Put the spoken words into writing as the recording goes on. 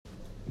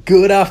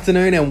Good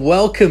afternoon and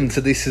welcome to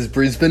This is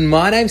Brisbane.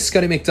 My name's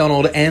Scotty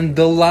McDonald, and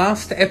the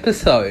last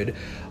episode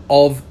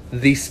of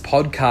this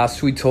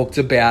podcast we talked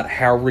about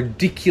how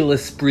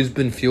ridiculous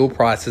Brisbane fuel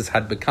prices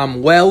had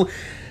become. Well,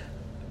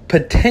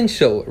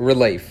 potential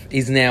relief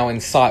is now in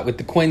sight, with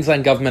the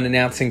Queensland Government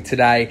announcing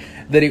today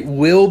that it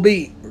will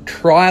be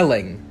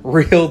trialling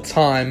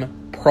real-time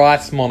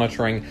price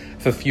monitoring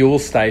for fuel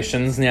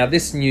stations. Now,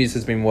 this news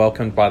has been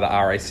welcomed by the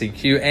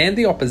RACQ and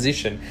the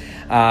opposition.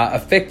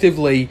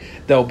 Effectively,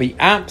 there'll be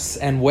apps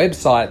and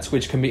websites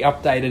which can be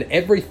updated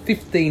every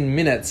 15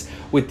 minutes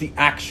with the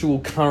actual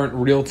current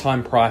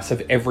real-time price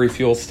of every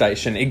fuel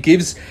station. It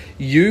gives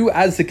you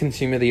as the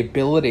consumer the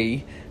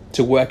ability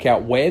to work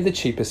out where the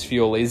cheapest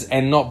fuel is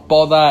and not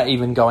bother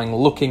even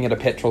looking at a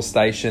petrol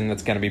station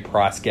that's going to be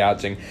price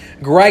gouging.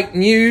 Great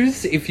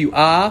news if you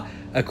are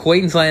a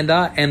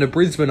Queenslander and a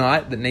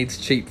Brisbaneite that needs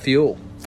cheap fuel.